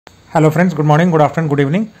Hello friends, good morning, good afternoon, good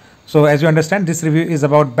evening. So as you understand, this review is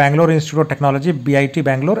about Bangalore Institute of Technology, BIT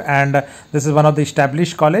Bangalore, and this is one of the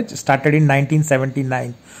established college started in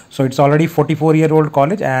 1979. So it's already 44-year-old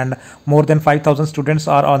college and more than 5,000 students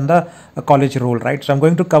are on the college roll, right? So I'm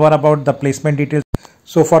going to cover about the placement details.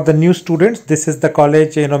 So for the new students, this is the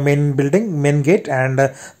college, main building, main gate, and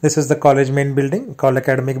this is the college main building called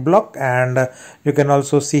academic block. And you can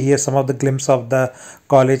also see here some of the glimpse of the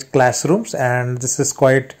college classrooms. And this is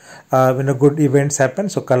quite, good events happen.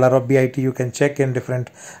 So color of BIT you can check in different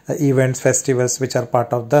events, festivals which are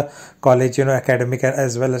part of the college, academic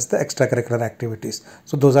as well as the extracurricular activities.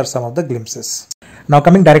 So those are some of the glimpses. Now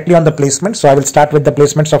coming directly on the placement, so I will start with the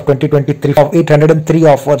placements of 2023 of 803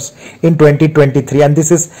 offers in 2023, and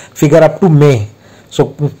this is figure up to May. So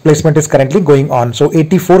placement is currently going on. So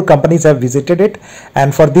 84 companies have visited it,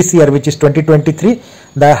 and for this year, which is 2023,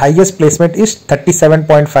 the highest placement is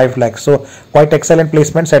 37.5 lakhs. So quite excellent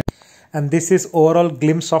placements. And this is overall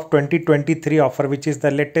glimpse of 2023 offer, which is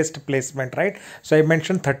the latest placement, right? So I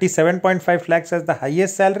mentioned 37.5 lakhs as the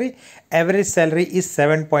highest salary. Average salary is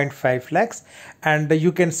 7.5 lakhs. And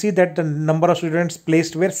you can see that the number of students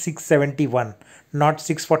placed were 671, not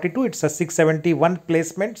 642. It's a 671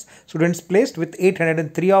 placements, students placed with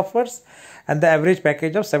 803 offers. And the average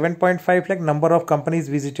package of 7.5 lakh, number of companies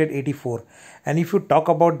visited 84. And if you talk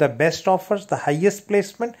about the best offers, the highest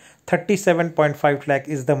placement 37.5 lakh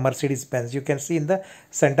is the Mercedes-Benz. You can see in the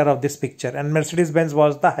center of this picture, and Mercedes-Benz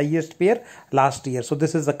was the highest pair last year. So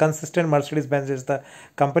this is the consistent Mercedes-Benz is the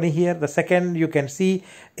company here. The second you can see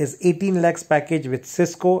is 18 lakhs package with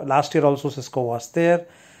Cisco. Last year also Cisco was there.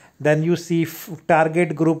 Then you see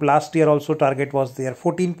Target Group, last year also Target was there,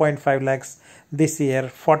 14.5 lakhs this year,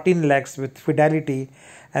 14 lakhs with Fidelity.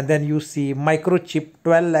 And then you see Microchip,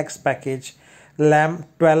 12 lakhs package, Lam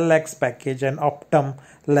 12 lakhs package, and Optum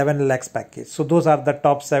 11 lakhs package. So those are the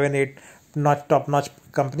top 7-8 top-notch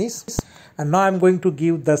companies. And now I'm going to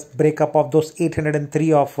give the breakup of those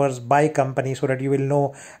 803 offers by company so that you will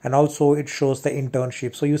know, and also it shows the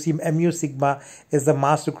internship. So you see MU Sigma is the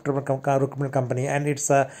mass recruitment company, and it's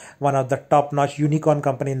one of the top-notch unicorn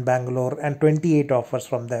company in Bangalore, and 28 offers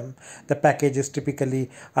from them. The package is typically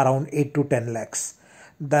around 8 to 10 lakhs.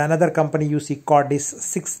 The another company you see, Cordis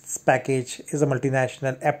 6th package, is a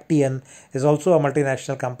multinational. FTN is also a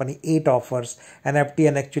multinational company, 8 offers, and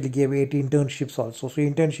FTN actually gave 8 internships also. So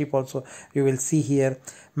internship also you will see here.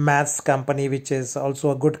 Maths company, which is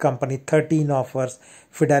also a good company, 13 offers.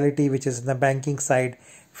 Fidelity, which is in the banking side,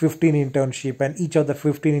 15 internship, and each of the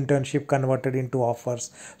 15 internship converted into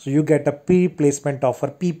offers. So you get a pre-placement offer,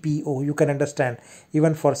 PPO. You can understand,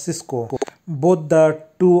 even for Cisco, both the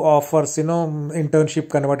two offers, internship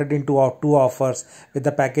converted into 2 offers with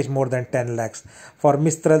the package more than 10 lakhs. For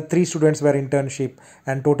Mistral, 3 students were internship,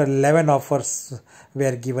 and total 11 offers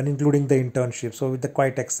were given, including the internship. So with the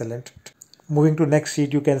quite excellent. Moving to next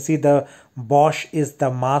sheet, you can see the Bosch is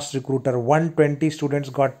the mass recruiter. 120 students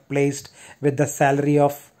got placed with the salary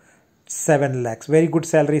of 7 lakhs. Very good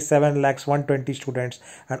salary, 7 lakhs, 120 students,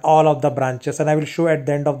 and all of the branches. And I will show at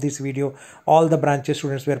the end of this video, all the branches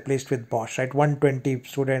students were placed with Bosch, right? 120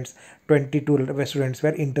 students, 22 students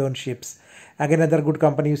were internships. Again, another good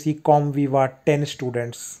company, you see Comviva, 10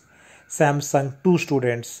 students. Samsung, 2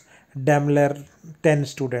 students. Daimler, 10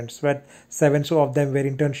 students, but 7 of them were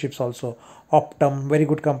internships also. Optum, very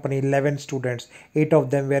good company, 11 students, 8 of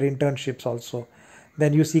them were internships also.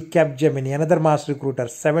 Then you see Capgemini, another mass recruiter,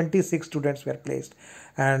 76 students were placed,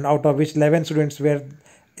 and out of which 11 students were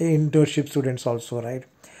internship students also, right?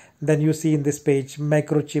 Then you see in this page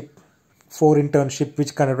Microchip, 4 internship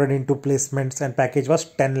which converted into placements, and package was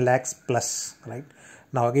 10 lakhs plus, right?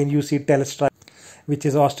 Now again you see Telstra, which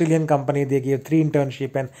is Australian company. They gave 3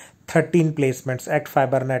 internship and 13 placements. At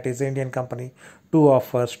Fibernet is Indian company, 2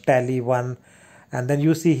 offers. Tally 1. And then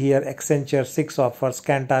you see here Accenture, 6 offers.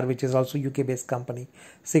 Kantar, which is also UK based company,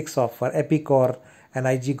 6 offers. Epicor and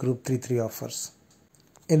IG Group, 3 offers.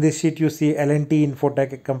 In this sheet you see L&T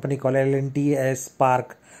Infotech, a company called L&T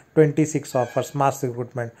Spark, 26 offers, mass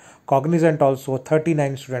recruitment. Cognizant also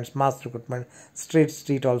 39 students, mass recruitment. Straight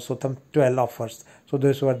Street also 12 offers. So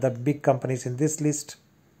those were the big companies in this list.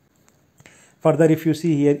 Further, if you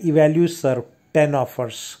see here, EvalueServe, 10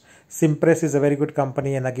 offers. Simpress is a very good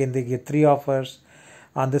company, and again they give 3 offers.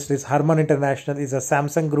 On this list, Harman International is a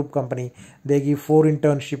Samsung Group company. They give 4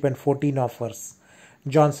 internship and 14 offers.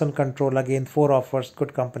 Johnson Control, again 4 offers,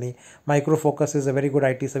 good company. Micro Focus is a very good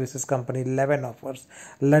IT services company, 11 offers.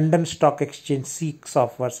 London Stock Exchange, 6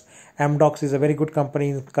 offers. Amdocs is a very good company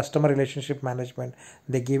in customer relationship management.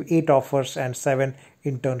 They give 8 offers and 7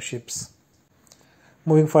 internships.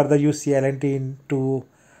 Moving further, you see L&T in 2,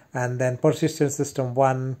 and then Persistent System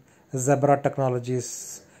 1, Zebra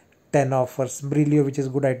Technologies, 10 offers. Brilio, which is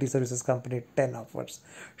good IT services company, 10 offers.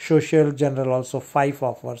 Social General also 5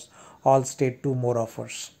 offers. Allstate 2 more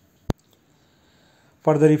offers.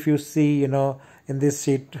 Further, if you see, in this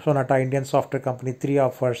sheet, Sonata Indian software company, 3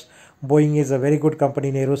 offers. Boeing is a very good company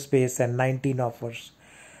in aerospace and 19 offers.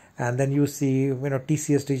 And then you see,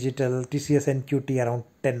 TCS Digital, TCS NQT around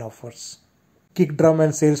 10 offers. Kickdrum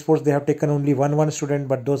and Salesforce, they have taken only one student,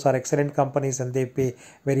 but those are excellent companies and they pay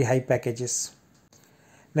very high packages.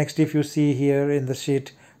 Next, if you see here in the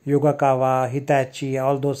sheet, Yogakawa, Hitachi,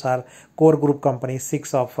 all those are core group companies,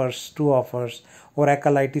 6 offers, 2 offers.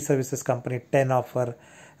 Oracle IT services company, 10 offer.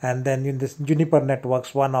 And then in this Juniper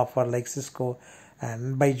Networks, 1 offer like Cisco,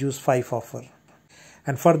 and Byju's 5 offer.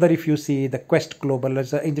 And further, if you see the Quest Global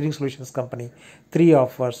as an engineering solutions company, 3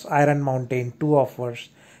 offers. Iron Mountain, 2 offers.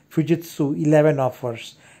 Fujitsu, 11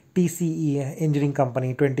 offers. TCE engineering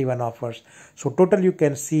company, 21 offers. So total you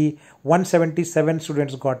can see 177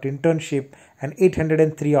 students got internship and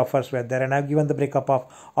 803 offers were there. And I've given the breakup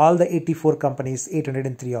of all the 84 companies,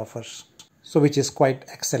 803 offers. So which is quite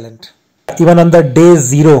excellent. Even on the day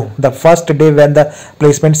 0, the first day when the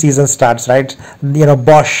placement season starts, right?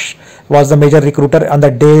 Bosch was the major recruiter on the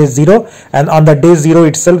day 0, and on the day 0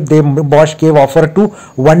 itself, Bosch gave offer to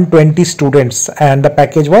 120 students, and the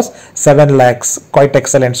package was 7 lakhs. Quite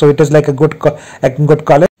excellent. So it is like a good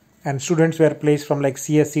college. And students were placed from like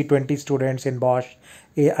CSC 20 students in Bosch,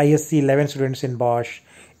 ISC 11 students in Bosch,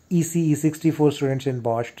 ECE 64 students in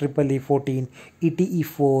Bosch, EEE 14, ETE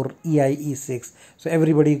 4, EIE 6. So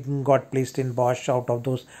everybody got placed in Bosch out of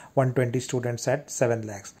those 120 students at 7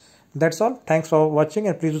 lakhs. That's all. Thanks for watching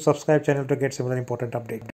and please do subscribe channel to get similar important update.